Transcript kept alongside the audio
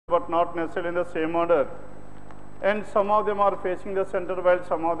but not necessarily in the same order. And some of them are facing the center while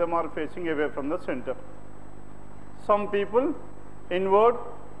some of them are facing away from the center. Some people inward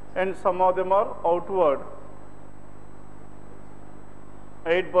and some of them are outward.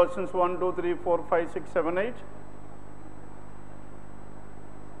 8 persons, 1, 2, 3, 4, 5, 6, 7, 8.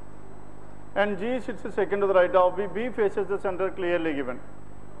 And G sits second to the right of B. B faces the center clearly given.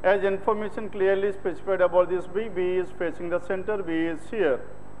 As information clearly specified about this B, B is facing the center, B is here.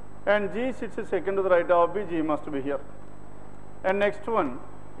 And G sits second to the right of B, G must be here. And next one,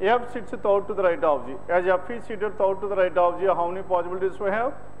 F sits third to the right of G. As F is seated third to the right of G, how many possibilities we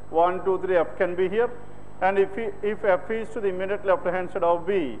have? 1, 2, 3, F can be here. And if F is to the immediate left hand side of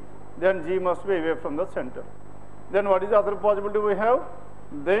B, then G must be away from the center. Then what is the other possibility we have?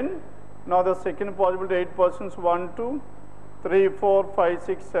 Then, now the second possibility, 8 persons, 1, 2, 3, 4, 5,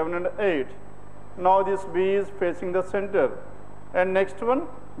 6, 7 and 8. Now this B is facing the center. And next one,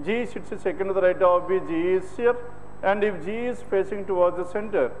 G sits second to the right of B, G is here. And if G is facing towards the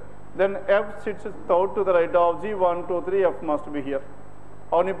center, then F sits third to the right of G, 1, 2, 3, F must be here.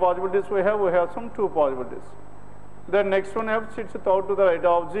 How many possibilities we have? We have some 2 possibilities. Then next one, F sits third to the right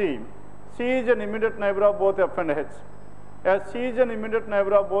of G. C is an immediate neighbor of both F and H. As C is an immediate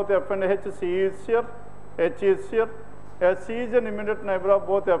neighbor of both F and H, C is here, H is here. As C is an immediate neighbor of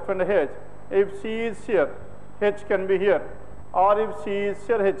both F and H, if C is here, H can be here. Or if C is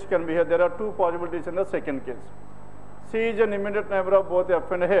here, H can be here. There are 2 possibilities in the second case. C is an immediate neighbor of both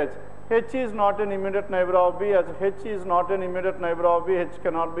F and H. H is not an immediate neighbor of B. As H is not an immediate neighbor of B, H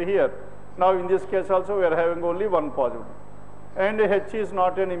cannot be here. Now in this case also we are having only one possibility. And H is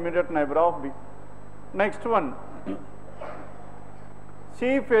not an immediate neighbor of B. Next one.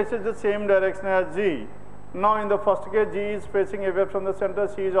 C faces the same direction as G. Now in the first case G is facing away from the center,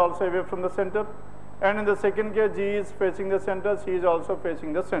 C is also away from the center. And in the second case G is facing the center, C is also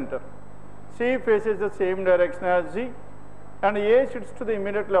facing the center. C faces the same direction as G. And A sits to the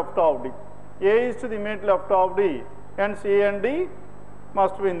immediate left of D. A is to the immediate left of D. And C and D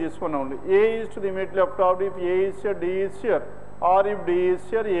must be in this one only. A is to the immediate left of D. If A is here, D is here. Or if D is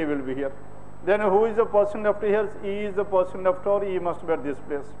here, A will be here. Then who is the person left here? E is the person left over, E must be at this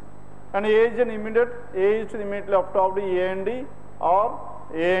place. And A is an immediate, A is to the immediate left of D, A and D, or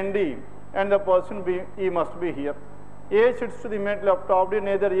A and D. And the person B, E must be here. A sits to the immediate left of D,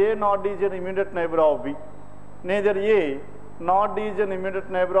 neither A nor D is an immediate neighbor of B. Neither A nor D is an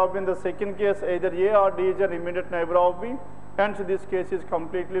immediate neighbor of B. In the second case, either A or D is an immediate neighbor of B. Hence, this case is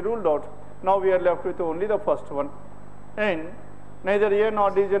completely ruled out. Now we are left with only the first one. And neither A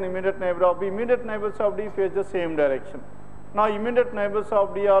nor D is an immediate neighbor of B. Immediate neighbors of D face the same direction. Now immediate neighbors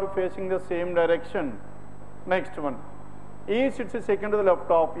of D are facing the same direction. Next one. E sits second to the left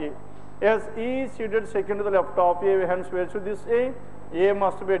of A. As E is seated second to the left of A, hence where should this A? A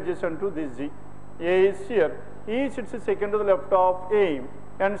must be adjacent to this G. A is here. E sits second to the left of A,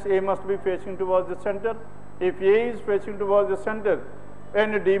 hence A must be facing towards the center. If A is facing towards the center,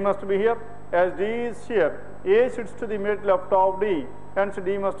 then D must be here. As D is here, A sits to the immediate left of D, hence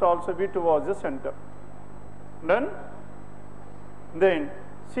D must also be towards the center. Done? Then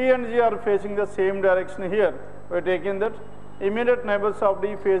C and G are facing the same direction here. We are taking that immediate neighbors of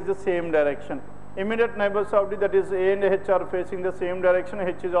D face the same direction. Immediate neighbors of D, that is A and H, are facing the same direction.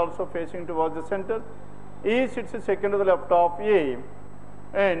 H is also facing towards the center. E sits second to the left of A.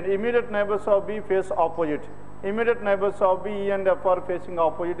 And immediate neighbors of B face opposite. Immediate neighbors of B, E and F are facing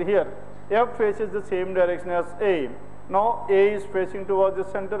opposite here. F faces the same direction as A. Now A is facing towards the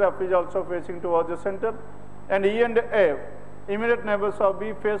center, F is also facing towards the center. And E and F, immediate neighbors of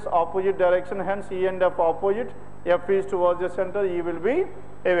B face opposite direction, hence E and F opposite. F is towards the center, E will be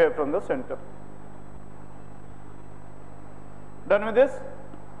away from the center. Done with this?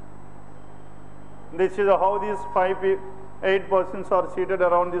 This is how these 8 persons are seated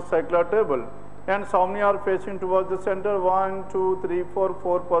around this circular table. And how many are facing towards the center? 1, 2, 3,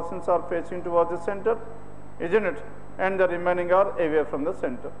 4 persons are facing towards the center, isn't it? And the remaining are away from the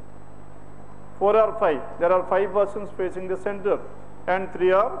center. 4 or 5. There are 5 persons facing the center and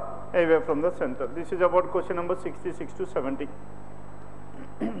 3 are away from the center. This is about question number 66 to 70.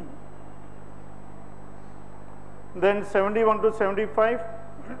 Then 71 to 75.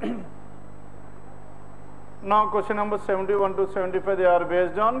 Now question number 71 to 75, they are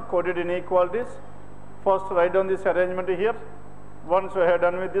based on coded inequalities. First write down this arrangement here. Once we have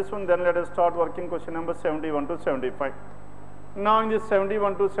done with this one, then let us start working question number 71 to 75. Now in this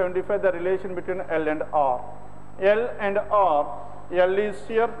 71 to 75, the relation between L and R. L and R, L is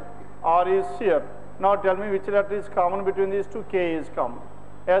here, R is here. Now tell me which letter is common between these two. K is common.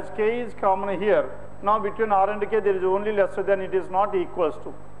 As K is common here, now between R and K there is only lesser than, it is not equals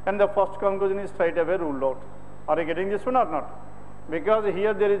to. and the first conclusion is straight away ruled out. Are you getting this one or not? Because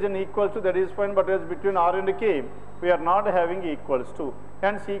here there is an equal to, that is fine, but as between R and K, we are not having equals to.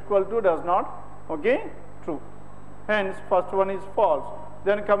 Hence, equal to does not, okay, true. Hence, first one is false.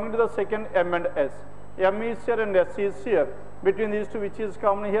 Then coming to the second, M and S. M is here and S is here. Between these two, which is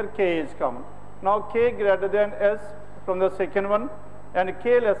common here? K is common. Now, K greater than S from the second one, and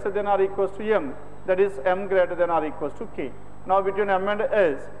K lesser than or equals to M, that is M greater than or equals to K. Now, between M and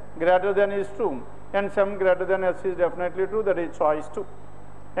S, greater than is true, and M greater than S is definitely true, that is choice 2.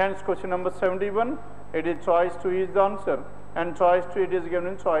 Hence, question number 71, it is choice 2 is the answer, and choice 2 it is given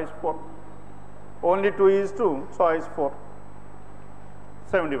in choice 4. Only 2 is true, choice 4.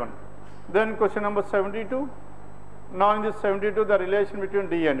 71. Then question number 72. Now in this 72, the relation between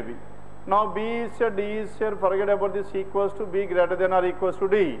D and B. Now B is here, D is here, forget about this, equals to B greater than or equals to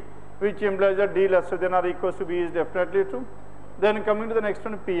D, which implies that D lesser than or equals to B is definitely true. Then coming to the next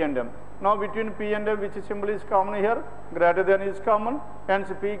one, P and M. Now between P and M, which symbol is common here, greater than is common, hence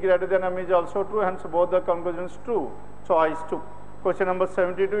P greater than M is also true, hence both the conclusions true, choice 2. Question number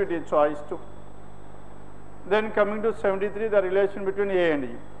 72, it is choice 2. Then coming to 73, the relation between A and E.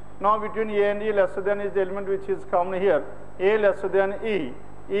 Now between A and E, lesser than is the element which is common here, A lesser than E,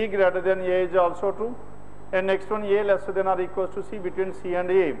 E greater than A is also true. And next one, A lesser than or equals to C, between C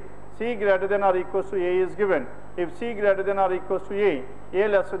and A. C greater than or equals to A is given. If C greater than or equals to A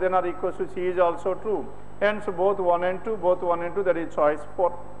lesser than or equals to C is also true. Hence both 1 and 2, that is choice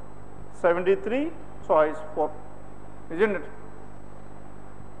 4. 73, choice 4. Isn't it?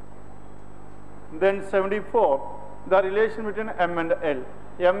 Then 74, the relation between M and L.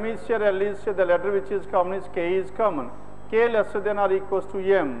 M is here, L is here, the letter which is common is K is common. K lesser than or equals to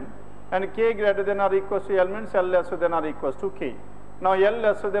M, and K greater than or equals to L means L lesser than or equals to K. Now L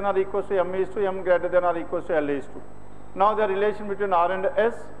lesser than or equals to M is to, M greater than or equals to L is to. Now the relation between R and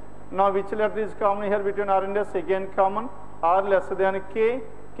S. Now which letter is common here between R and S? Again common. R lesser than K,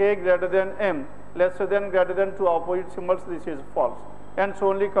 K greater than M, lesser than greater than, two opposite symbols, this is false. Hence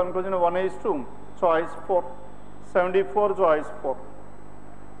only conclusion 1 is true, choice 4. 74, choice 4.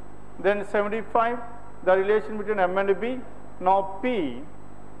 Then 75, the relation between M and B. Now P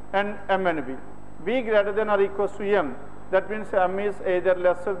and M and B. B greater than or equals to M. That means M is either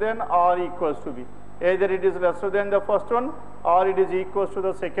lesser than or equals to B. Either it is lesser than the first one or it is equals to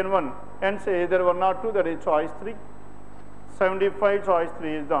the second one. Hence either 1 or 2, that is choice 3. 75, choice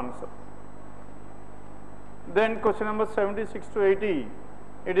 3 is the answer. Then question number 76 to 80.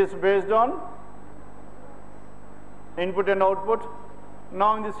 It is based on input and output.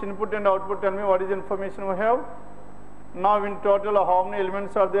 Now in this input and output, tell me what is the information we have. Now in total, how many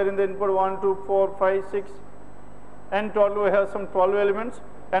elements are there in the input? 1, 2, 4, 5, 6. And total we have some 12 elements.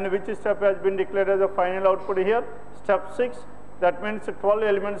 And which step has been declared as the final output here? Step 6. That means 12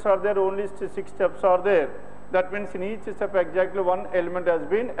 elements are there, only 6 steps are there. That means in each step exactly 1 element has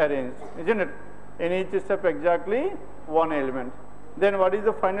been arranged, isn't it? In each step exactly 1 element. Then what is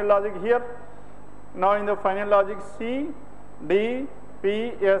the final logic here? Now in the final logic, C, D,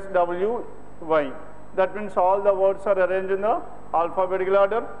 P, S, W, Y. That means all the words are arranged in the alphabetical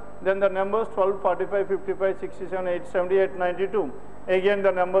order. Then the numbers 12, 45, 55, 67, 8, 78, 92. Again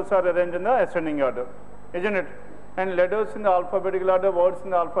the numbers are arranged in the ascending order, isn't it? And letters in the alphabetical order, words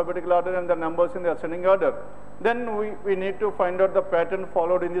in the alphabetical order, and the numbers in the ascending order. Then we need to find out the pattern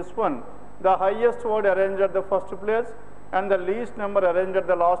followed in this one. The highest word arranged at the first place and the least number arranged at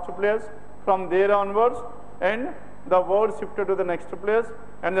the last place. From there onwards, and the word shifted to the next place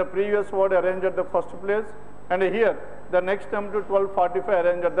and the previous word arranged at the first place, and here the next number to 1245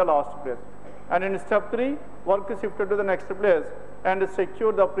 arranged at the last place. And in step 3, work is shifted to the next place and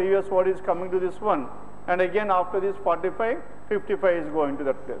secure the previous word is coming to this one, and again after this 45, 55 is going to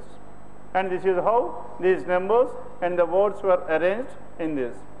that place. And this is how these numbers and the words were arranged in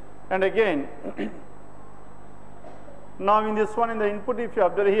this. And again now in this one, in the input, if you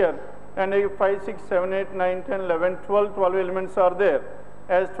observe here, and 5, 6, 7, 8, 9, 10, 11, 12 elements are there.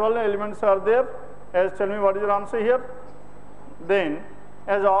 As 12 elements are there, as tell me what is your answer here? Then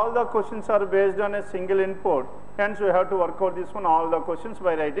as all the questions are based on a single input, hence we have to work out this one, all the questions,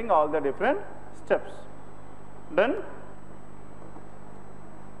 by writing all the different steps. Done?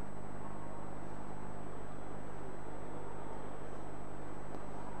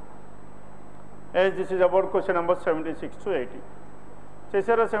 As this is about question number 76 to 80.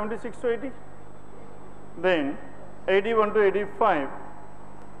 Chesara 76 to 80. Then 81 to 85.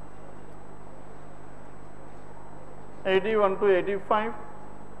 81 to 85.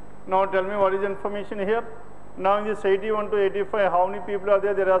 Now tell me what is the information here. Now in this 81 to 85, how many people are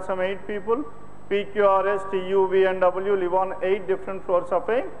there? There are some 8 people. P, Q, R, S, T, U, V and W live on 8 different floors of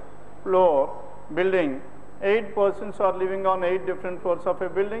a building. 8 persons are living on 8 different floors of a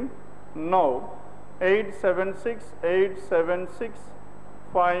building. Now 8, 7, 6, 8, 7, 6,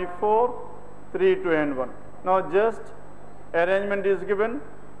 5, 4, 3, 2 and 1. Now just arrangement is given.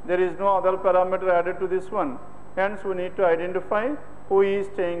 There is no other parameter added to this one. Hence we need to identify who is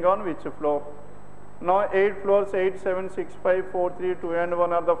staying on which floor. Now 8 floors, 8, 7, 6, 5, 4, 3, 2 and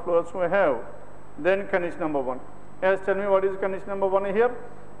 1 are the floors we have. Then condition number 1. Yes, tell me what is condition number 1 here.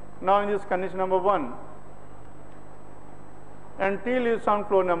 Now in this condition number 1, and T lives on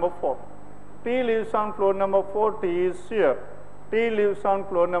floor number 4. T lives on floor number 4, T is here. T lives on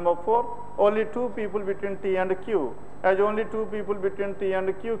floor number 4, only 2 people between T and Q. As only 2 people between T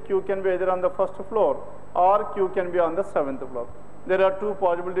and Q, Q can be either on the first floor or Q can be on the 7th floor. There are 2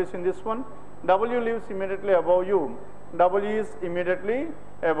 possibilities in this one. W lives immediately above U. W is immediately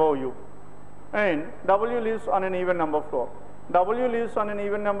above U. And W lives on an even number floor. W lives on an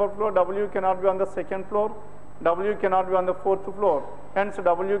even number floor. W cannot be on the 2nd floor. W cannot be on the 4th floor. Hence,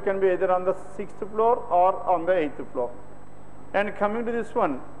 W can be either on the 6th floor or on the 8th floor. And coming to this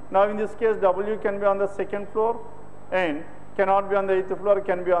one, now in this case, W can be on the 2nd floor and cannot be on the 8th floor,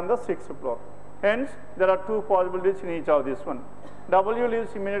 can be on the 6th floor. Hence, there are 2 possibilities in each of this one. W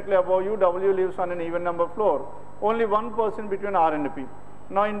lives immediately above U, W lives on an even number floor. Only one person between R and P.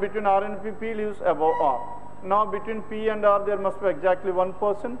 Now in between R and P, P lives above R. Now between P and R, there must be exactly one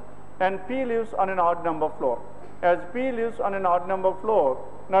person, and P lives on an odd number floor. As P lives on an odd number floor,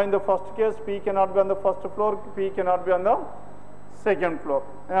 now in the first case, P cannot be on the first floor, P cannot be on the 2nd floor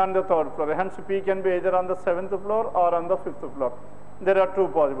and the 3rd floor. Hence, P can be either on the 7th floor or on the 5th floor. There are 2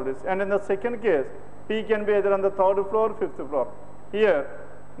 possibilities. And in the second case, P can be either on the 3rd floor, 5th floor. Here,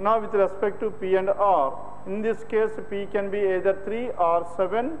 now with respect to P and R, in this case, P can be either 3 or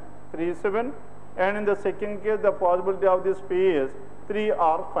 7, 3, 7. And in the second case, the possibility of this P is 3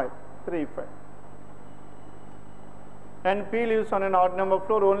 or 5, 3, 5. And P lives on an odd number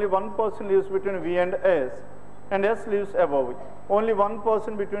floor. Only one person lives between V and S lives above V. Only one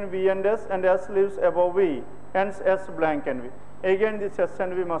person between V and S lives above V, hence S blank and V. Again, this S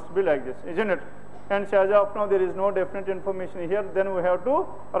and V must be like this, isn't it? Hence, as of now, there is no definite information here. Then we have to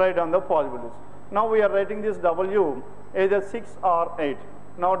write down the possibilities. Now we are writing this W either 6 or 8.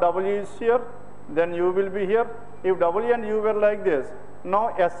 Now W is here, then U will be here. If W and U were like this, now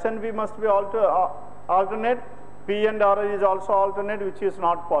S and V must be alternate. P and R is also alternate, which is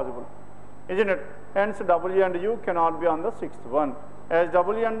not possible, isn't it? Hence, W and U cannot be on the 6th one. As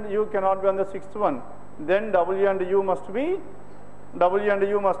W and U cannot be on the 6th one, then W and U must be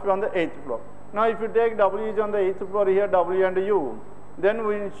on the 8th floor. Now, if you take W is on the 8th floor here, W and U, then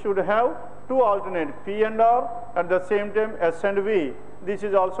we should have 2 alternate, P and R, at the same time S and V. This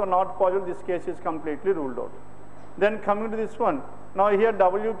is also not possible. This case is completely ruled out. Then coming to this one, now here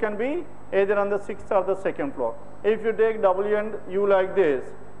W can be either on the 6th or the 2nd floor. If you take W and U like this,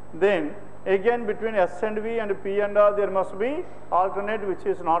 then again between S and V and P and R, there must be alternate, which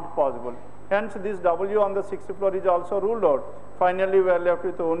is not possible. Hence, this W on the 6th floor is also ruled out. Finally, we are left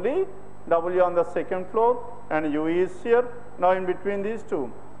with only W on the 2nd floor and U is here. Now, in between these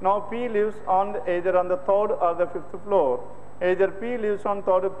 2, now P lives on either on the 3rd or the 5th floor. Either P lives on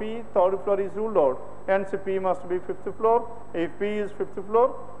 3rd floor is ruled out. Hence, P must be 5th floor. If P is 5th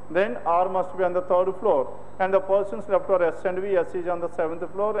floor, then R must be on the 3rd floor. And the persons left are S and V. S is on the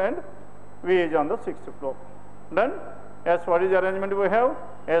 7th floor and V is on the 6th floor. Done? S, what is the arrangement we have?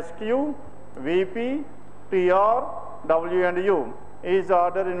 SQ, VP, TR, W and U is the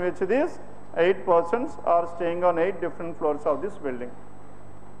order in which these 8 persons are staying on 8 different floors of this building.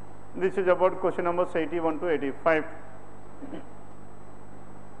 This is about question numbers 81 to 85.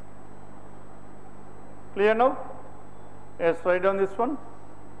 Clear now? Yes, write down this one.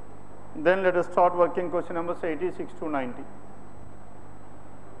 Then let us start working question numbers 86 to 90.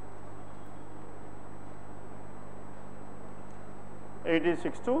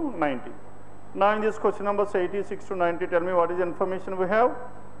 Now in this question numbers 86 to 90, tell me what is the information we have.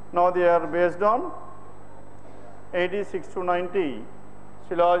 Now they are based on 86 to 90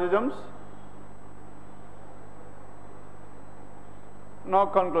 syllogisms. Now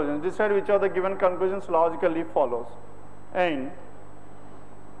conclusions. Decide which of the given conclusions logically follows. And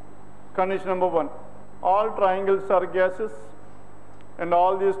condition number 1, all triangles are gases, and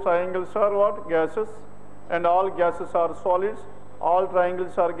all these triangles are what? Gases, and all gases are solids. All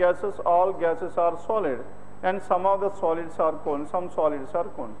triangles are gases, all gases are solid, and some of the solids are cones, some solids are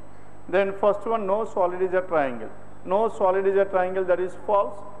cones. Then first one, no solid is a triangle. No solid is a triangle, that is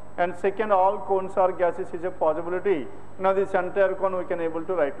false. And second, all cones are gases is a possibility. Now this entire cone we can able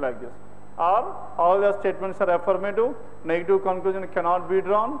to write like this. or all the statements are affirmative, negative conclusion cannot be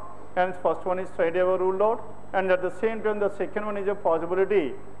drawn, and first one is straight away ruled out. And at the same time, the second one is a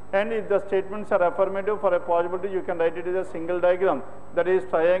possibility. And if the statements are affirmative for a possibility, you can write it as a single diagram. That is,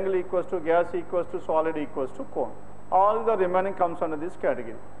 triangle equals to gas equals to solid equals to cone. All the remaining comes under this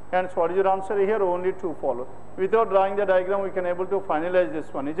category. And so what is your answer here? Only 2 follow. Without drawing the diagram, we can able to finalize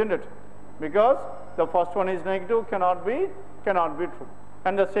this one, isn't it? Because the first one is negative, cannot be true.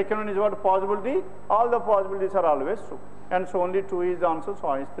 And the second one is what? Possibility. All the possibilities are always true. And so only 2 is the answer,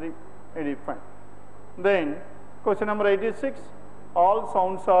 choice 3. It is fine. Then question number 86. All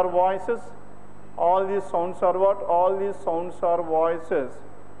sounds are voices. All these sounds are what? All these sounds are voices.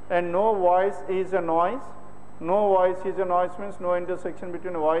 And no voice is a noise. No voice is a noise means no intersection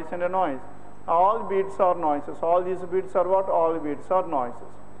between a voice and a noise. All beats are noises. All these beats are what? All beats are noises.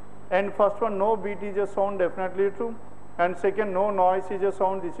 And first one, no beat is a sound, definitely true. And second, no noise is a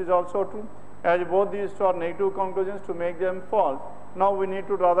sound, this is also true. As both these two are negative conclusions, to make them false, now we need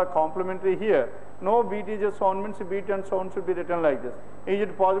to draw the complementary here. No beat is a sound means beat and sound should be written like this. Is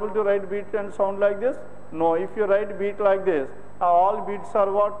it possible to write beat and sound like this? No. If you write beat like this, all beats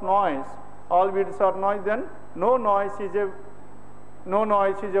are what? Noise. All beats are noise, then no noise is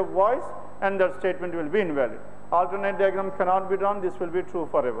a voice, and that statement will be invalid. Alternate diagram cannot be drawn, this will be true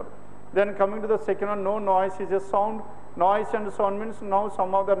forever. Then coming to the second one, no noise is a sound. Noise and sound means now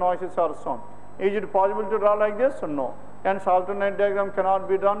some of the noises are sound. Is it possible to draw like this? No. Hence alternate diagram cannot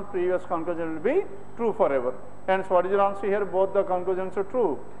be drawn, previous conclusion will be true forever. Hence what is your answer here? Both the conclusions are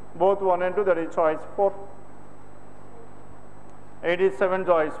true. Both 1 and 2, that is choice 4. 87,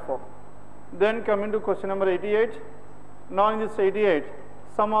 choice 4. Then coming to question number 88. Now in this 88,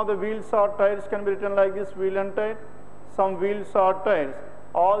 some of the wheels or tires can be written like this, wheel and tire. Some wheels or tires.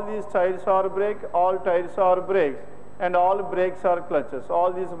 All these tires are brake, all tires are brakes, and all brakes are clutches.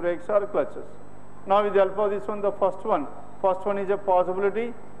 All these brakes are clutches. Now with the help of this one, the first one is a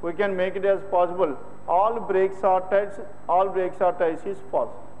possibility. We can make it as possible. All brakes are tires is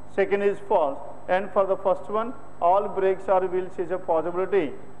false. Second is false. And for the first one, all brakes are wheels is a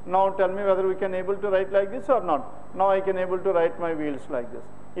possibility. Now tell me whether we can able to write like this or not. Now I can able to write my wheels like this.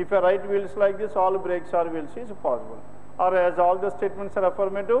 If I write wheels like this, all brakes are wheels is possible. Or as all the statements are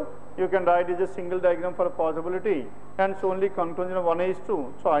affirmative, you can write as a single diagram for a possibility. Hence only conclusion of 1 is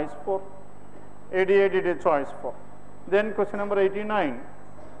 2, choice 4. 88 it is choice 4. Then question number 89.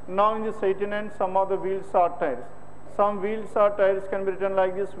 Now in this 89, some of the wheels are tires. Some wheels or tires can be written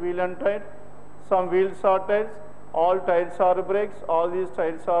like this, wheel and tire. Some wheels are tires, all tires are brakes, all these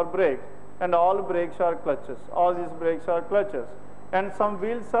tires are brakes, and all brakes are clutches. All these brakes are clutches. And some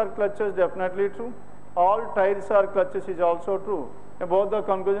wheels are clutches, definitely true. All tires are clutches is also true. And both the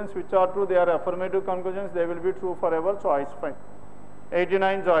conclusions which are true, they are affirmative conclusions, they will be true forever, choice 5.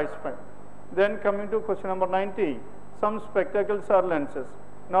 89, choice 5. Then coming to question number 90, some spectacles are lenses.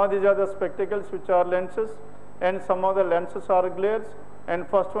 Now these are the spectacles which are lenses, and some of the lenses are glares. And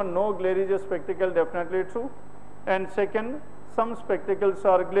first one, no glare is a spectacle, definitely true. And second, some spectacles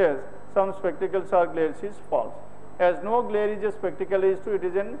are glares. Some spectacles are glares is false. As no glare is a spectacle is true, it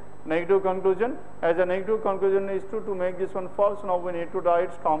is a negative conclusion. As a negative conclusion is true, to make this one false, now we need to draw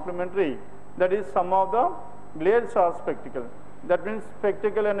its complementary. That is, some of the glares are spectacle. That means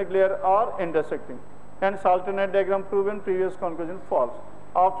spectacle and glare are intersecting. Hence alternate diagram proven, previous conclusion false.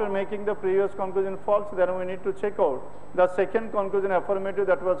 After making the previous conclusion false, then we need to check out the second conclusion affirmative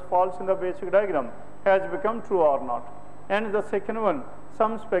that was false in the basic diagram has become true or not. And the second one,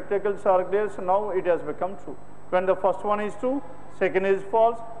 some spectacles are glares, now it has become true. When the first one is true, second is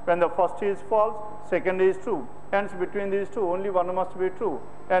false. When the first is false, second is true. Hence between these two, only one must be true.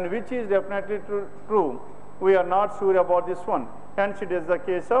 And which is definitely true, we are not sure about this one. Hence it is the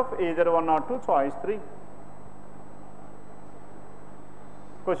case of either 1 or 2, choice 3.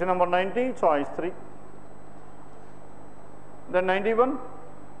 Question number 90, choice 3. Then 91.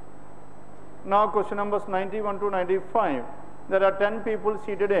 Now question numbers 91 to 95. There are 10 people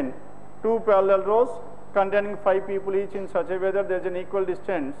seated in 2 parallel rows containing 5 people each in such a way that there is an equal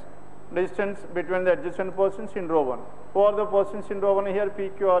distance between the adjacent persons in row 1. Who are the persons in row 1 here? P,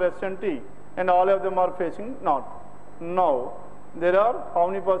 Q, R, S, and T. And all of them are facing north. Now, there are, how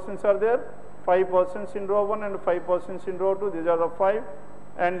many persons are there? 5 persons in row 1 and 5 persons in row 2. These are the 5.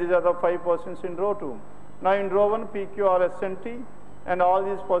 And these are the 5 persons in row 2. Now in row 1, P, Q, R, S, and T, and all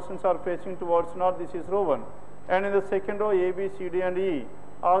these persons are facing towards north. This is row 1. And in the second row, A, B, C, D, and E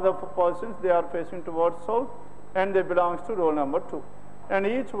are the persons, they are facing towards south, and they belongs to row number 2. And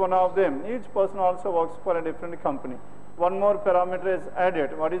each one of them, each person also works for a different company. One more parameter is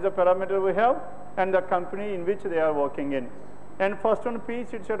added. What is the parameter we have? And the company in which they are working in. and first one P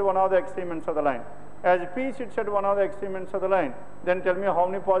sits at one of the extreme ends of the line. As P sits at one of the extreme ends of the line, then tell me how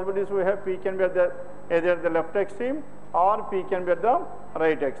many possibilities we have. P can be at the either the left extreme or P can be at the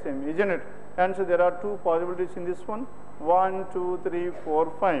right extreme, isn't it? And so there are two possibilities in this one. 1, 2, 3,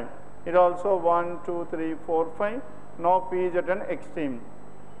 4, 5. It also 1, 2, 3, 4, 5. Now P is at an extreme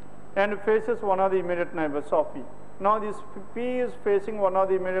and faces one of the immediate neighbors of E. Now this P is facing one of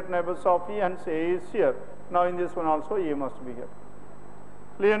the immediate neighbors of E, and A is here. Now in this one also A must be here.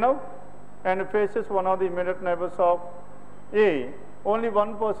 Clear now? And faces one of the immediate neighbors of A. Only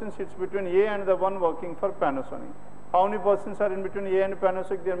one person sits between A and the one working for Panasonic. How many persons are in between A and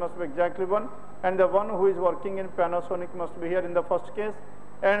Panasonic? There must be exactly one, and the one who is working in Panasonic must be here in the first case,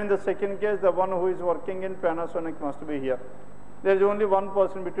 and in the second case the one who is working in Panasonic must be here. There is only one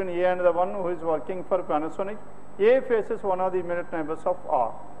person between A and the one who is working for Panasonic. A faces one of the immediate neighbors of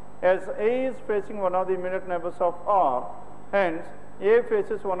R. As A is facing one of the immediate neighbors of R, hence A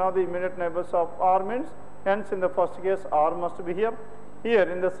faces one of the immediate neighbors of R means, hence in the first case R must be here. Here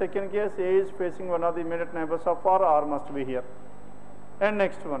in the second case A is facing one of the immediate neighbors of R, R must be here. And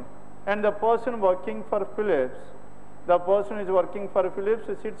next one, and the person working for Philips, the person who is working for Philips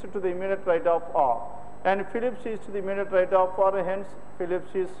sits to the immediate right of R, and Philips is to the immediate right of R, hence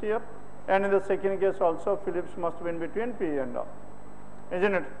Philips is here, and in the second case also Philips must be in between P and R,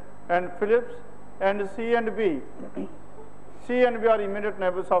 isn't it? And Philips and C and B, C and B are immediate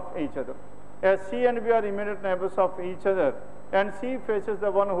neighbors of each other. As C and B are immediate neighbors of each other, and C faces the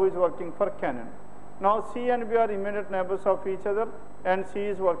one who is working for Canon. Now C and B are immediate neighbors of each other, and C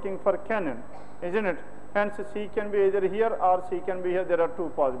is working for Canon, isn't it? Hence C can be either here or C can be here. There are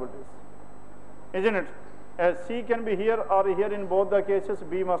two possibilities, isn't it? As C can be here or here, in both the cases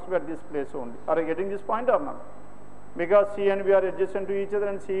B must be at this place only. Are you getting this point or not? Because C and B are adjacent to each other,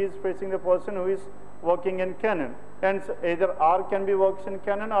 and C is facing the person who is working in Canon. Hence either R can be works in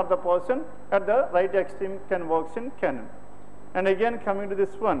Canon, or the person at the right extreme can works in Canon. And again coming to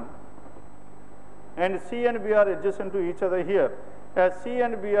this one, and C and B are adjacent to each other here. As C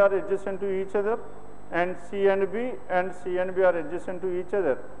and B are adjacent to each other, and C and B are adjacent to each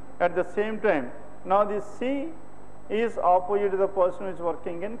other at the same time, now this C is opposite to the person who is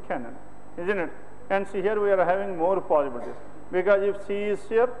working in Canon, isn't it? And see, here we are having more possibilities, because if C is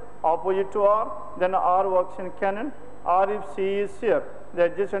here opposite to R, then R works in Canon, or if C is here, the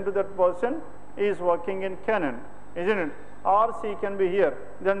adjacent to that person is working in Canon, isn't it? Or C can be here,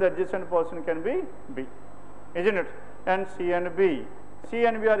 then the adjacent person can be B, isn't it? And C and B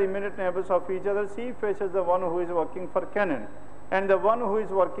are immediate neighbors of each other. C faces the one who is working for Canon, and the one who is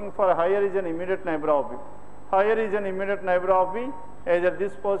working for higher is an immediate neighbor of B. Higher is an immediate neighbor of B. Either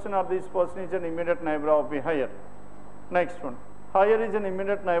this person or this person is an immediate neighbor of B. Higher. Next one, higher is an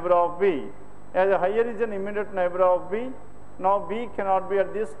immediate neighbor of B. As a higher is an immediate neighbor of B, now B cannot be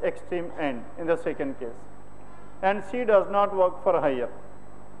at this extreme end in the second case, and C does not work for higher,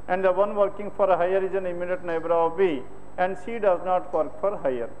 and the one working for higher is an immediate neighbor of B, and C does not work for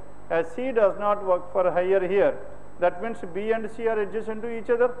higher. As C does not work for higher here, that means B and C are adjacent to each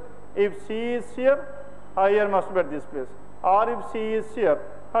other. If C is here, higher must be at this place, or if C is here,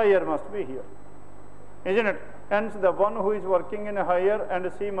 higher must be here, isn't it? Hence the one who is working in higher and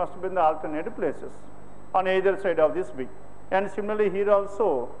C must be in the alternate places on either side of this B. And similarly here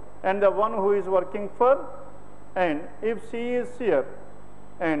also, and the one who is working for, and if C is here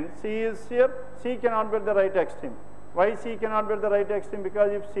and C is here, C cannot be at the right extreme. Why C cannot be at the right extreme?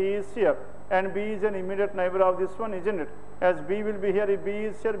 Because if C is here and B is an immediate neighbor of this one, isn't it? As B will be here, if B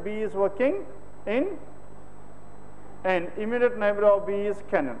is here, B is working in, and immediate neighbor of B is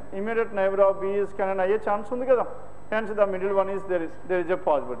Canon. Immediate neighbor of B is Canon. Aye chance undi kada. Hence the middle one is there is a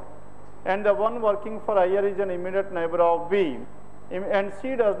possibility. And the one working for higher is an immediate neighbor of B, and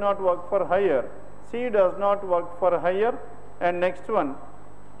C does not work for higher. C does not work for higher. And next one,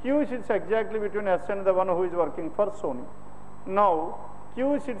 Q sits exactly between S and the one who is working for Sony. Now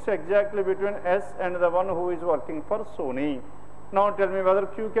Q sits exactly between S and the one who is working for Sony. Now tell me whether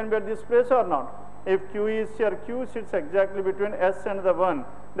Q can be at this place or not. If Q is here, Q sits exactly between S and the 1.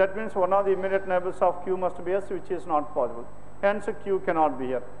 That means one of the immediate neighbors of Q must be S, which is not possible. Hence Q cannot be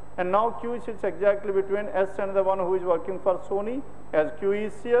here. And now Q sits exactly between S and the one who is working for Sony. As Q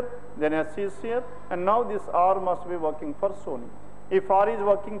is here, then S is here, and now this R must be working for Sony. If R is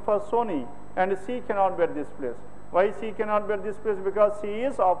working for Sony, and C cannot be at this place. Why C cannot be at this place? Because C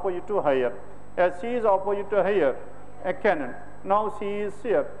is opposite to higher. As C is opposite to higher, a Canon. Now C is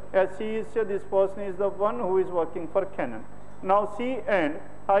here. As C is here, this person is the one who is working for Canon. Now C and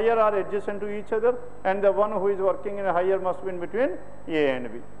higher are adjacent to each other, and the one who is working in a higher must be in between A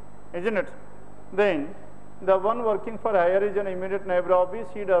and B, isn't it? Then The one working for hire is an immediate neighbor of B.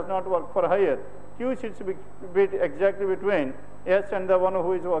 C does not work for hire. Q sits exactly between S and the one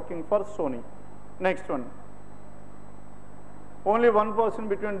who is working for Sony. Next one. Only one person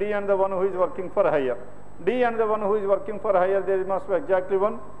between D and the one who is working for hire. D and the one who is working for hire, there must be exactly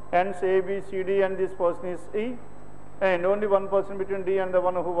one. Hence A, B, C, D, and this person is E. And only one person between D and the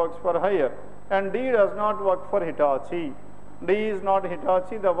one who works for hire. And D does not work for Hitachi. D is not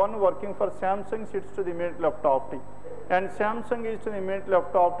Hitachi. The one working for Samsung sits to the immediate left of T. And Samsung is to the immediate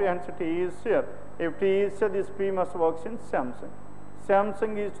left of T, hence T is here. If T is here, this P must work in Samsung.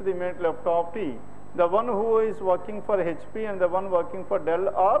 Samsung is to the immediate left of T. The one who is working for HP and the one working for Dell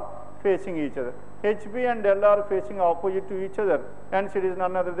are facing each other. HP and Dell are facing opposite to each other, hence it is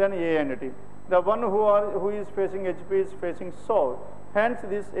none other than A and T. The one who is facing HP is facing south. Hence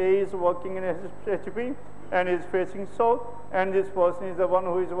this A is working in HP and is facing south, and this person is the one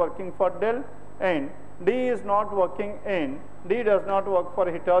who is working for Dell, and D is not working in, D does not work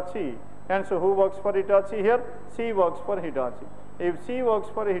for Hitachi, and so who works for Hitachi here? C works for Hitachi. If C works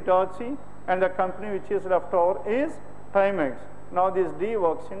for Hitachi and the company which is left over is Timex, now this D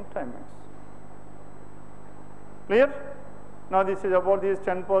works in Timex. Clear? Now this is about these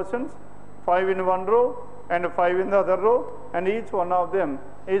 10 persons, 5 in one row and 5 in the other row, and each one of them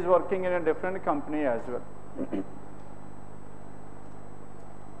is working in a different company as well.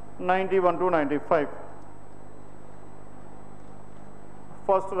 91 to 95.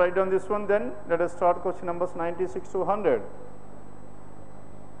 First write down this one, then let us start question numbers 96 to 100.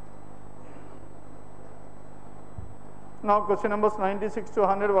 Now question numbers 96 to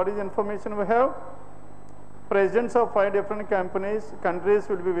 100, what is the information we have? Presidents of 5 different countries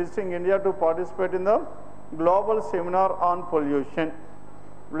will be visiting India to participate in the global seminar on pollution.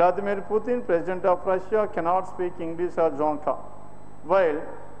 Vladimir Putin, President of Russia, cannot speak English or Jonka, while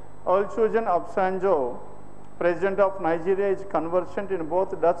Olusegun Obasanjo, President of Nigeria, is conversant in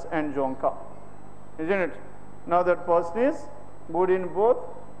both Dutch and Jonka. Isn't it? Now that person is good in both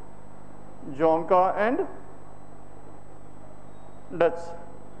Jonka and Dutch.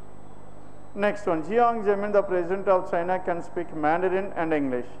 Next one, Jiang Zemin, the President of China, can speak Mandarin and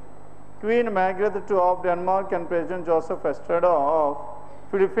English. Queen Margaret II of Denmark and President Joseph Estrada of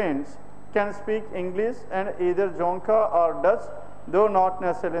Philippines can speak English and either Jonka or Dutch, though not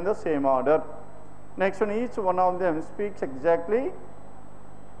necessarily in the same order. Next one, each one of them speaks exactly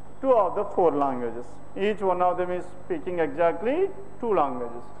 2 of the 4 languages. Each one of them is speaking exactly 2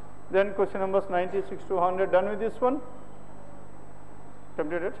 languages. Then question numbers 96 to 100, done with this one?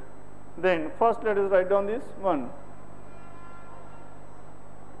 Completed. Then first let us write down this one.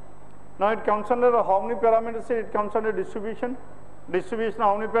 Now it comes under how many parameters? It comes under distribution. Distribution,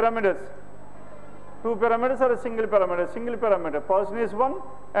 how many parameters? 2 parameters or a single parameter? Single parameter. Person is 1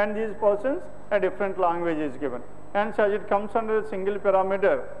 and these persons a different language is given. Hence as it comes under a single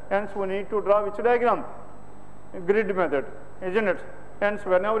parameter, hence we need to draw which diagram? Grid method, isn't it? Hence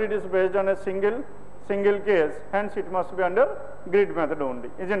whenever it is based on a single case, hence it must be under grid method only,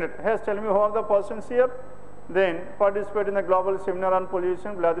 isn't it? Has tell me who are the persons here? Then participate in the global seminar on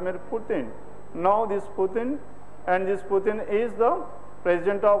pollution, Vladimir Putin. Now this Putin, and this Putin is the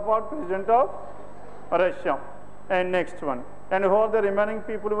president of what? President of Russia. And next one. And who are the remaining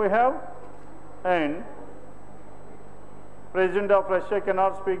people we have? And president of Russia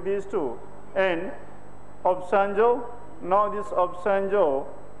cannot speak these 2. And Obasanjo, now this Obasanjo,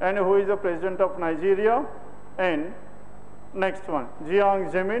 and who is the president of Nigeria? And next one,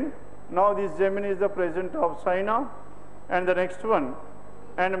 Jiang Zemin. Now this Zemin is the president of China. And the next one,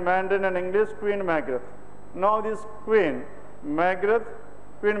 and Mandarin and English, Queen Margaret. Now this Queen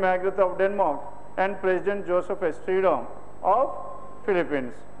Margaret of Denmark, and President Joseph Estrada of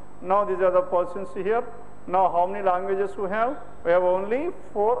Philippines. Now these are the persons here. Now how many languages we have? We have only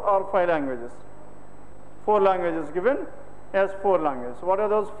 4 or 5 languages. 4 languages given as 4 languages. What are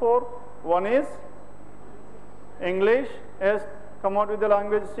those 4? One is English. Yes, come out with the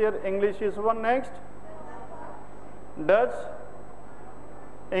languages here. English is one. Next, Dutch,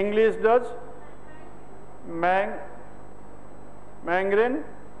 English, Dutch, Mandarin,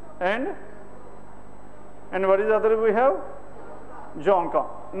 and what is the other we have? Jonka.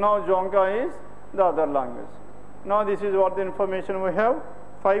 Now Jonka is the other language. Now this is what the information we have.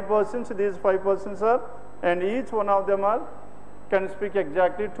 5 persons, these 5 persons are, and each one of them can speak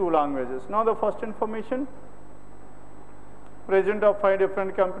exactly 2 languages. Now the first information, president of 5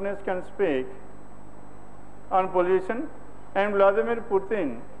 different companies can speak on pollution, and Vladimir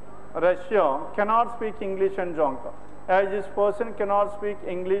Putin, Russia, cannot speak English and Jonka. As this person cannot speak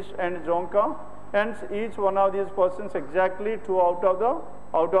English and Jonka, Hence, each one of these persons exactly 2 out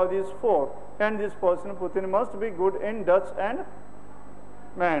of these 4. And this person Putin must be good in Dutch and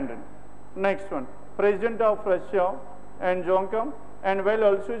Mandarin. Next one, President of Russia and Jonka, and while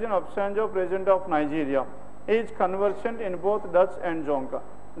also is an Obasanjo, President of Nigeria, is conversant in both Dutch and Jonka.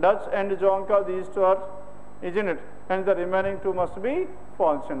 Dutch and Jonka, these two are, isn't it? And the remaining 2 must be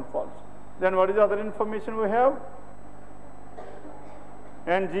false and false. Then what is the other information we have?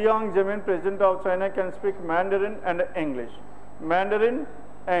 And Jiang Zemin, President of China, can speak Mandarin and English. Mandarin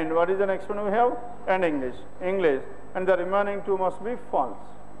and what is the next one we have? And English. English. And the remaining 2 must be false.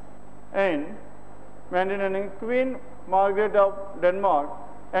 And Mandarin and Queen Margaret of Denmark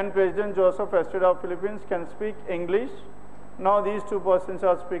and President Joseph Estate of Philippines can speak English. Now these 2 persons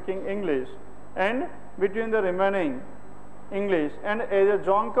are speaking English. And between the remaining English and either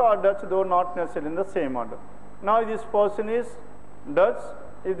Jonka or Dutch, though not necessarily in the same order. Now if this person is Dutch,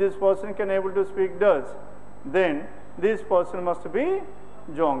 if this person can able to speak Dutch, then this person must be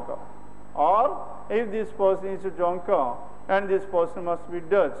Jonka. Or if this person is Jonka and this person must be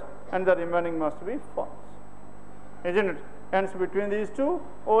Dutch, and the remaining must be false. Isn't it? Hence between these 2,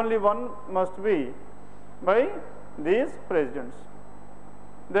 only one must be by these presidents.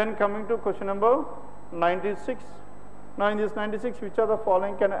 Then coming to question number 96. Now in this 96, which of the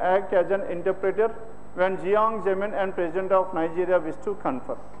following can act as an interpreter when Jiang Zemin and President of Nigeria wish to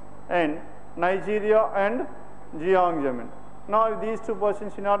confer? And Nigeria and Jiang Zemin. Now if these 2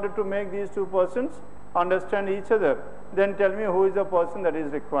 persons, in order to make these 2 persons understand each other, then tell me who is the person that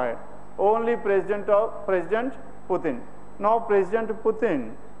is required. Only President Putin. Now President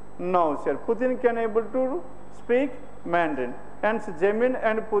Putin, now sir, Putin can able to speak Mandarin. Hence Zemin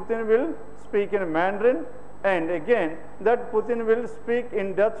and Putin will speak in Mandarin, and again that Putin will speak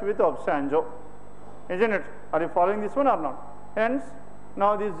in Dutch with Obasanjo. Isn't it? Are you following this one or not? Hence,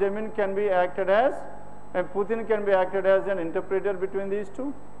 now this Zemin can be acted as, and Putin can be acted as an interpreter between these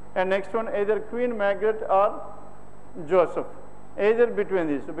 2. And next one, either Queen Margaret or Joseph. Either between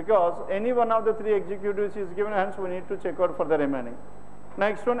these 2, because any one of the 3 executives is given, hence we need to check out for the remaining.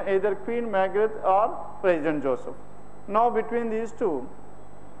 Next one, either Queen Margaret or President Joseph. Now between these 2,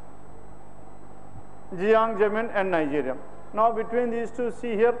 Jiang Zemin and Nigeria. Now between these 2,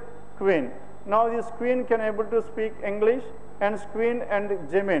 see here, Queen. Now this Queen can able to speak English, and Queen and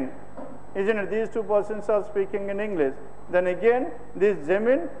Zemin, isn't it? These 2 persons are speaking in English. Then again, this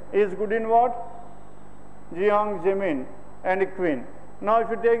Zemin is good in what? Jiang Zemin and Queen. Now if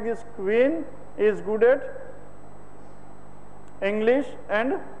you take this Queen is good at English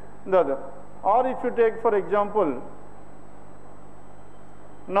and the other. Or if you take for example,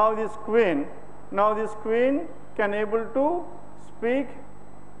 now this Queen can able to speak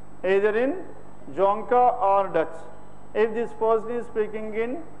either in Jonka or Dutch. If this person is speaking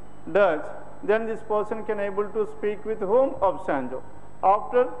in Dutch, then this person can able to speak with whom? Obasanjo.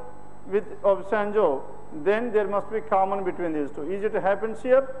 After with Obasanjo, then there must be common between these 2. Is it happens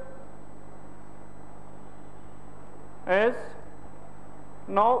here? As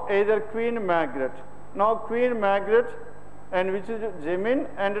now either Queen Margaret. Now Queen Margaret, and which is Zemin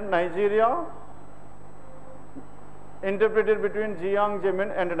and Nigeria, interpreted between Jiang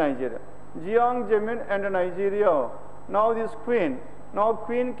Zemin and Nigeria. Jiang Zemin and Nigeria. Now this Queen. Now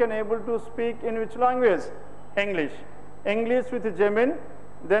Queen can able to speak in which language? English. English with Zemin,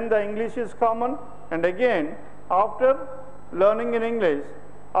 then the English is common, and again after learning in English,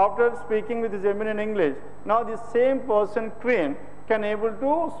 after speaking with Zemin in English, now the same person Queen can able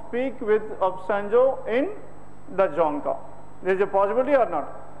to speak with Obasanjo in the Jonka. There is a possibility or not?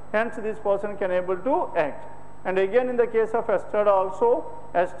 Hence this person can able to act. And again in the case of Estrada also,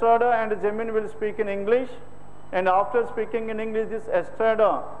 Estrada and Zemin will speak in English, and after speaking in English, this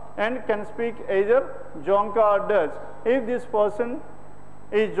Estrada and can speak either Jonka or Dutch. If this person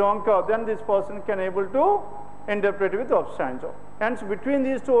is Jonka, then this person can able to interpret with Obasanjo. Hence between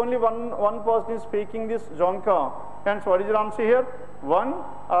these 2, only one person is speaking this Jonka. Hence what is your answer here? 1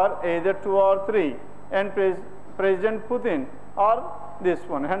 or either 2 or 3. And President Putin or this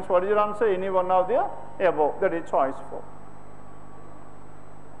one. Hence what is your answer? Any one of the above. That is choice 4.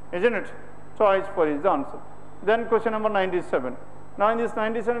 Isn't it? Choice 4 is the answer. Then question number 97. Now in this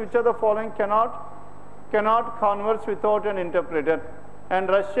 97, which of the following cannot converse without an interpreter? And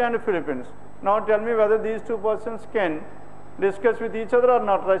Russia and Philippines. Now tell me whether these 2 persons can discuss with each other or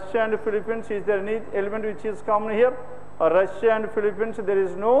not. Russia and Philippines, is there any element which is common here? Russia and Philippines, there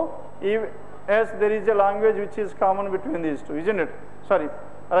is no, as there is a language which is common between these 2, isn't it? Sorry,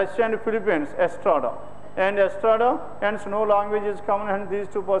 Russia and Philippines, Estrada. And Estrada, hence no language is common, and these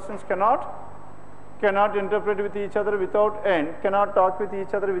 2 persons cannot interpret with each other without, and cannot talk with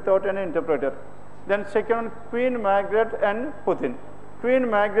each other without an interpreter. Then second one, Queen Margaret and Putin. Queen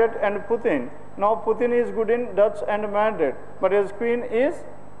Margaret and Putin. Now Putin is good in Dutch and Mandarin, but as Queen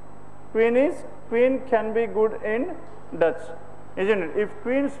can be good in Dutch, isn't it? If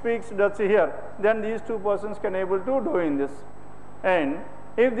Queen speaks Dutch here, then these two persons can able to do in this. And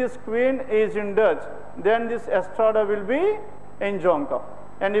if this Queen is in Dutch, then this Estrada will be in Jonka.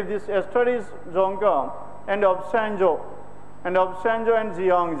 And if this Estrada is Jonka and Obasanjo and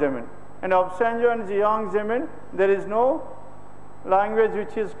Jiang Zemin. And Obasanjo and Jiang Zemin, there is no language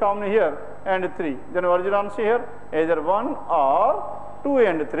which is common here and 3. Then what is your answer here? Either 1 or 2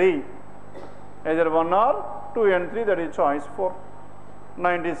 and 3. Either 1 or 2 and 3, that is choice 4.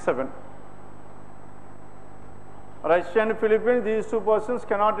 97. Russia and Philippines, these two persons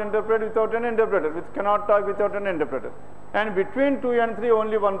cannot interpret without an interpreter, cannot talk without an interpreter. And between 2 and 3,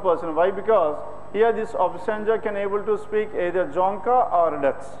 only one person. Why? Because here this Obasanjo can able to speak either Jonka or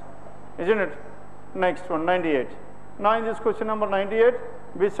Dutch. Isn't it? Next one, 98. Now in this question number 98,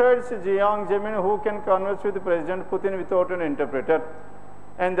 besides Jiang Zemin, who can converse with President Putin without an interpreter?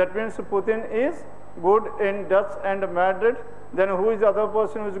 And that means Putin is good in Dutch and Mandarin. Then who is the other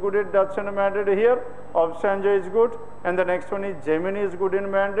person who is good at Dutch and Mandarin here? Obasanjo is good. And the next one is Zemin is good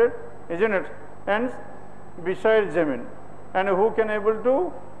in Mandarin, isn't it? And besides Zemin. And who can able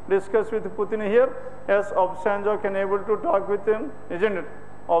to discuss with Putin here? Yes, Obasanjo can able to talk with him, isn't it?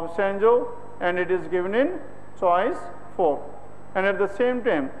 Obasanjo, and it is given in choice 4. And at the same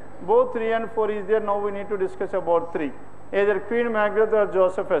time, both 3 and 4 is there. Now we need to discuss about 3. Either Queen Margaret or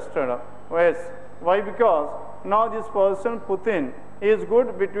Joseph Estrada. Yes. Why? Because now this person, Putin, is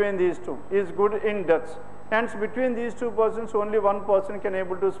good between these two, is good in Dutch. Hence, between these two persons, only one person can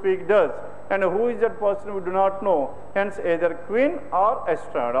able to speak Dutch. And who is that person, we do not know. Hence, either Queen or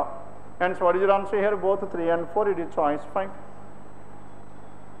Estrada. Hence, what is your answer here? Both 3 and 4, it is choice 5.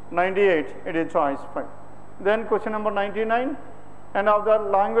 98, it is choice 5. Then question number 99. And of the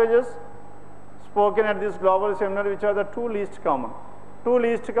languages spoken at this global seminar, which are the 2 least common. 2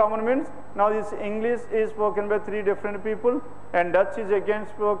 least common means, now this English is spoken by 3 different people, and Dutch is again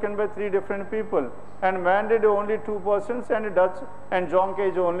spoken by 3 different people, and Mandarin only 2 persons, and Dutch and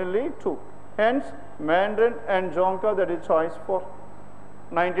Jonka is only 2. Hence, Mandarin and Jonka, that is choice 4.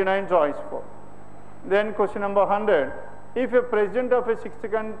 99, choice 4. Then question number 100. If a president of a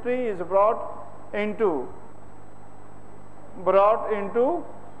 6th country is brought into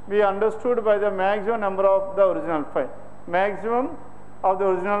be understood by the maximum number of the original 5. Maximum of the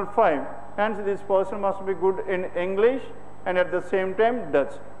original 5. Hence, this person must be good in English and at the same time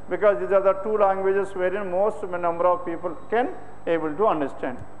Dutch, because these are the 2 languages wherein most number of people can able to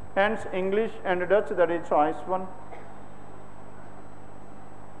understand. Hence, English and Dutch, that is choice 1.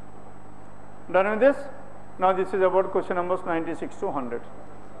 Done with this? Now, this is about question numbers 96 to 100.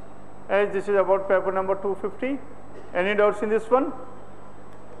 As this is about paper number 250. Any doubts in this one?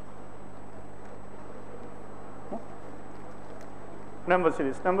 Number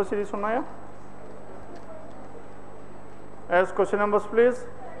series unnaya? As question numbers please.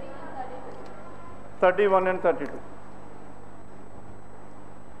 31 and 32.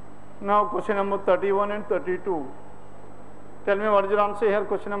 Now question number 31 and 32. Tell me what is your answer here,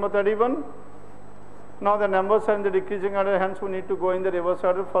 question number 31. Now the numbers are in the decreasing order, hence we need to go in the reverse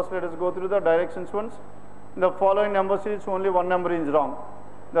order. First let us go through the directions ones. The following number series, only one number is wrong.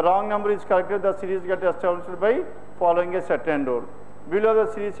 The wrong number is corrected, the series get established by following a certain rule. Below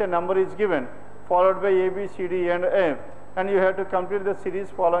the series a number is given, followed by A, B, C, D, and F, and you have to complete the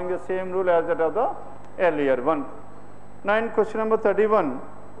series following the same rule as that of the earlier one. Now in question number 31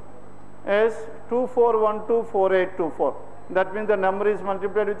 is 24124824. That means the number is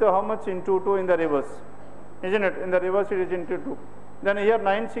multiplied with how much? Into 2 in the reverse. Isn't it? In the reverse it is into 2. Then here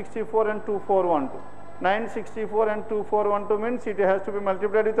 964 and 2412. 964 and 2412 means it has to be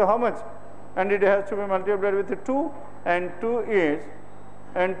multiplied with how much? And it has to be multiplied with 2, and 2 is,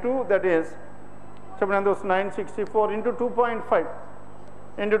 and 2 that is, 964 into 2.5,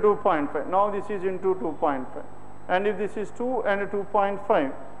 into 2.5. Now this is into 2.5. And if this is 2 and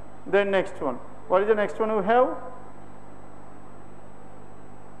 2.5, then next one. What is the next one we have?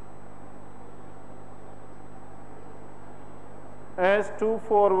 As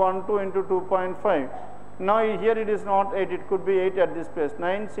 2412 into 2.5. Now here it is not 8, it could be 8 at this place.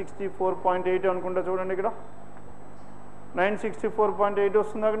 964.8 anukunta chudandi ikkada. 964.8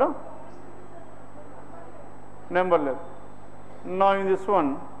 ostunda ikkada. Number level. Now in this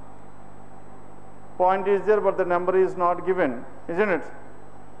one, point is there but the number is not given, isn't it?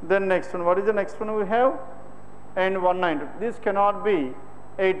 Then next one, what is the next one we have? And 192. This cannot be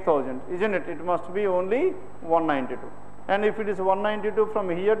 8000, isn't it? It must be only 192. and if it is 192 from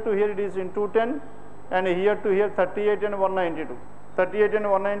here to here, it is into 10, and here to here 38 and 192. 38 and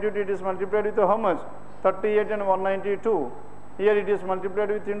 192, it is multiplied with how much? 38 and 192. Here it is multiplied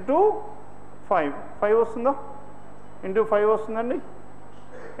with into 5. 5 vastunda? Into 5 vastundandi?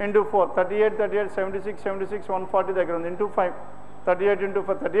 Into 4. 38, 38, 76, 76, 140 దగ్గర ఉంది. Into 5. 38 into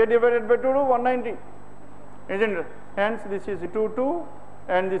 4. 38 divided by 2 to 190. Isn't it? Hence this is into 2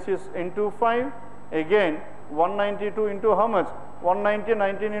 and this is into 5. Again 192 into how much? 190,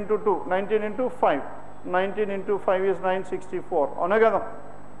 19 into 2. 19 into 5. 19 into 5 is 964. Onagada.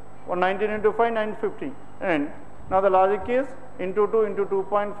 19 into 5, 950. And now the logic is into 2 into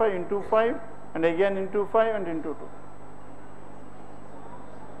 2.5 into 5 and again into 5 and into 2.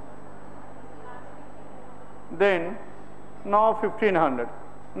 Then now 1500.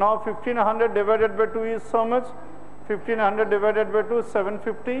 Now 1500 divided by 2 is so much? 1500 divided by 2 is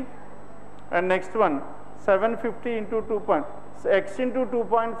 750. And next one 750 into 2. So x into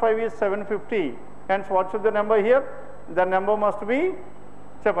 2.5 is 750. Hence what should the number here? The number must be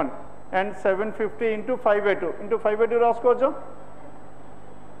 7. And 750 into 5 by 2. Into 5 by 2 raskocho.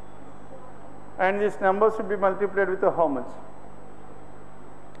 And this number should be multiplied with how much?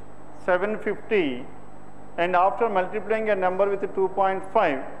 750. And after multiplying a number with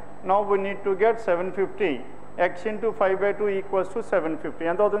 2.5, now we need to get 750. X into 5 by 2 equals to 750.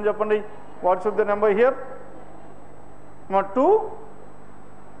 And what should the number here? Not 2.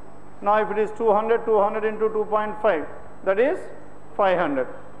 Now if it is 200, 200 into 2.5, that is 500.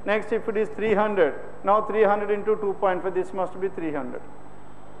 Next if it is 300, now 300 into 2.5, this must be 300.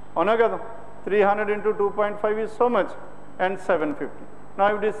 300 into 2.5 is so much? And 750.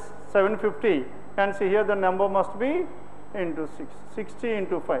 Now if it is 750, and see here the number must be into 6. 60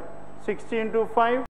 into 5. 60 into 5.